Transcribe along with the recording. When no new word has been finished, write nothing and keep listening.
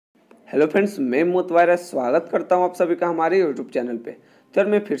Hello friends, मैं मौत स्वागत करता हूं आप सभी का हमारे यूट्यूब चैनल पे। तो यार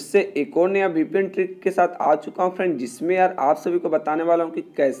मैं फिर से एक और नया वीपीएन ट्रिक के साथ आ चुका हूं फ्रेंड, जिसमें यार आप सभी को बताने वाला हूं कि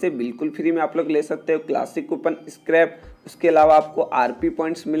कैसे बिल्कुल फ्री में आप लोग ले सकते हो क्लासिक कूपन स्क्रैप। उसके अलावा आपको आरपी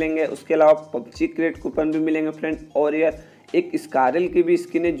पॉइंट्स मिलेंगे, उसके अलावा पबजी क्रेट कूपन भी मिलेंगे फ्रेंड। और यार एक स्कारल की भी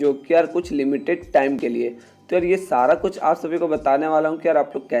स्किन है जो कि यार कुछ लिमिटेड टाइम के लिए। तो यार ये सारा कुछ आप सभी को बताने वाला हूँ कि यार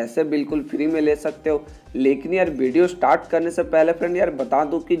आप लोग कैसे बिल्कुल फ्री में ले सकते हो। लेकिन यार वीडियो स्टार्ट करने से पहले फ्रेंड यार बता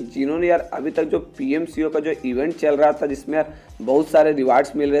दूं कि जिन्होंने यार अभी तक जो पीएमसीओ का जो इवेंट चल रहा था, जिसमें यार बहुत सारे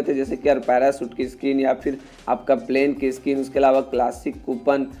रिवार्ड्स मिल रहे थे, जैसे कि यार पैराशूट की स्किन या फिर आपका प्लेन की स्किन, उसके अलावा क्लासिक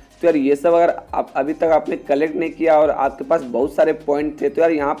कूपन। तो यार ये सब अगर आप अभी तक आपने कलेक्ट नहीं किया और आपके पास बहुत सारे पॉइंट थे, तो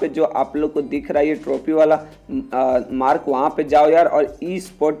यार यहाँ पे जो आप लोग को दिख रहा है ये ट्रॉफी वाला मार्क, वहाँ पे जाओ यार और ई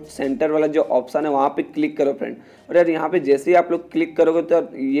स्पोर्ट सेंटर वाला जो ऑप्शन है वहाँ पे क्लिक करो फ्रेंड। और यार यहाँ पे जैसे ही आप लोग क्लिक करोगे तो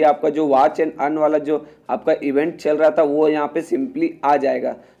ये आपका जो वॉच एंड अर्न वाला जो आपका इवेंट चल रहा था वो यहाँ पे सिंपली आ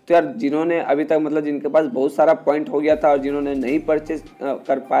जाएगा। तो यार जिन्होंने अभी तक मतलब जिनके पास बहुत सारा पॉइंट हो गया था और जिन्होंने नहीं परचेज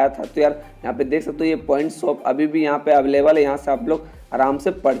कर पाया था, तो यार यहाँ पे देख सकते हो ये पॉइंट शॉप अभी भी यहाँ पे अवेलेबल है। यहाँ से आप लोग आराम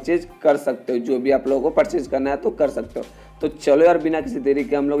से परचेज कर सकते हो, जो भी आप लोगों को परचेज करना है तो कर सकते हो। तो चलो यार बिना किसी देरी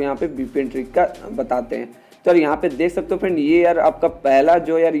के हम लोग यहाँ पे वीपीएन ट्रिक का बताते हैं। तो यार यहाँ पे देख सकते हो फ्रेंड, ये यार आपका पहला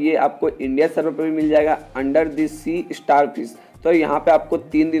जो यार ये आपको इंडिया सर्वर पर भी मिल जाएगा, under the C star fish. तो यहाँ पे आपको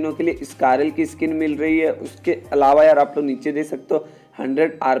 3 दिनों के लिए स्कारल की स्किन मिल रही है। उसके अलावा यार आप लोग नीचे देख सकते हो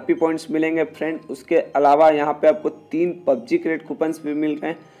 100 आरपी पॉइंट्स मिलेंगे फ्रेंड। उसके अलावा यहाँ पे आपको 3 पबजी क्रेट कूपन्स भी मिल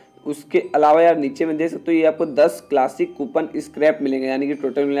रहे हैं। उसके अलावा यार नीचे में देख सकते हो ये आपको 10 क्लासिक कूपन स्क्रैप मिलेंगे, यानी कि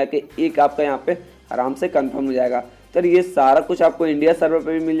टोटल मिला के एक आपका यहाँ पे आराम से कंफर्म हो जाएगा। तो यार ये सारा कुछ आपको इंडिया सर्वर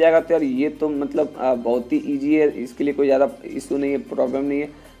पे भी मिल जाएगा। तो यार ये तो मतलब बहुत ही ईजी है, इसके लिए कोई ज़्यादा इशू नहीं है, प्रॉब्लम नहीं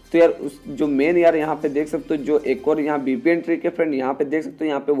है। तो यार उस जो मेन यार यहाँ पे देख सकते हो जो एक और यहाँ वीपीएन ट्रिक है फ्रेंड, यहाँ पे देख सकते हो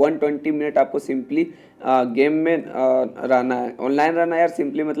यहाँ पे 120 मिनट आपको सिंपली गेम में रहना है, ऑनलाइन रहना है यार।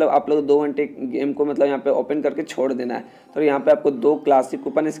 सिंपली मतलब आप लोग 2 घंटे गेम को मतलब यहाँ पे ओपन करके छोड़ देना है। तो यहाँ पे आपको 2 क्लासिक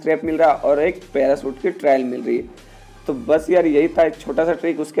कूपन स्क्रैप मिल रहा है और एक पैराशूट की ट्रायल मिल रही है। तो बस यार यही था एक छोटा सा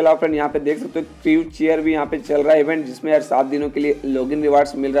ट्रिक। उसके अलावा फ्रेंड यहाँ पे देख सकते हो क्रू चेयर भी यहाँ पे चल रहा है इवेंट, जिसमें यार 7 दिनों के लिए लॉगिन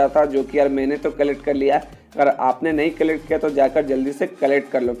रिवार्ड्स मिल रहा था, जो कि यार मैंने तो कलेक्ट कर लिया है। अगर आपने नहीं कलेक्ट किया तो जाकर जल्दी से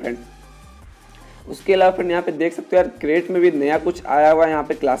कलेक्ट कर लो फ्रेंड। उसके अलावा फ्रेंड यहाँ पे देख सकते हो यार क्रेट में भी नया कुछ आया हुआ है। यहाँ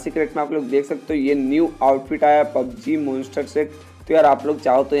पे क्लासिक क्रेट में आप लोग देख सकते हो ये न्यू आउटफिट आया पबजी मॉन्स्टर सेट। तो यार आप लोग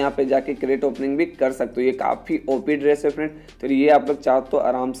चाहो तो यहाँ पे जाके क्रेट ओपनिंग भी कर सकते हो, ये काफ़ी ओपी ड्रेस है फ्रेंड। तो ये आप लोग चाहो तो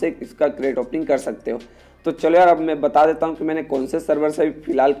आराम से इसका क्रेट ओपनिंग कर सकते हो। तो चलो यार अब मैं बता देता हूँ कि मैंने कौन से सर्वर से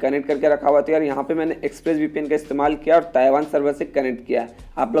फिलहाल कनेक्ट करके रखा हुआ। तो यार यहाँ पे मैंने एक्सप्रेस वीपीएन का इस्तेमाल किया और ताइवान सर्वर से कनेक्ट किया है।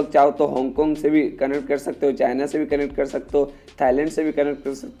 आप लोग चाहो तो हांगकांग से भी कनेक्ट कर सकते हो, चाइना से भी कनेक्ट कर सकते हो, थाईलैंड से भी कनेक्ट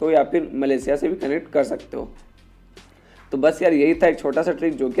कर सकते हो, या फिर मलेशिया से भी कनेक्ट कर सकते हो। तो बस यार यही था एक छोटा सा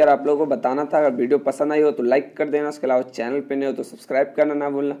ट्रिक जो कि यार आप लोगों को बताना था। अगर वीडियो पसंद आई हो तो लाइक कर देना, उसके अलावा चैनल पे नए हो तो सब्सक्राइब करना ना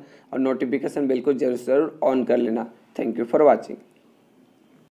भूलना और नोटिफिकेशन बिल को जरूर ऑन कर लेना। Thank you for watching.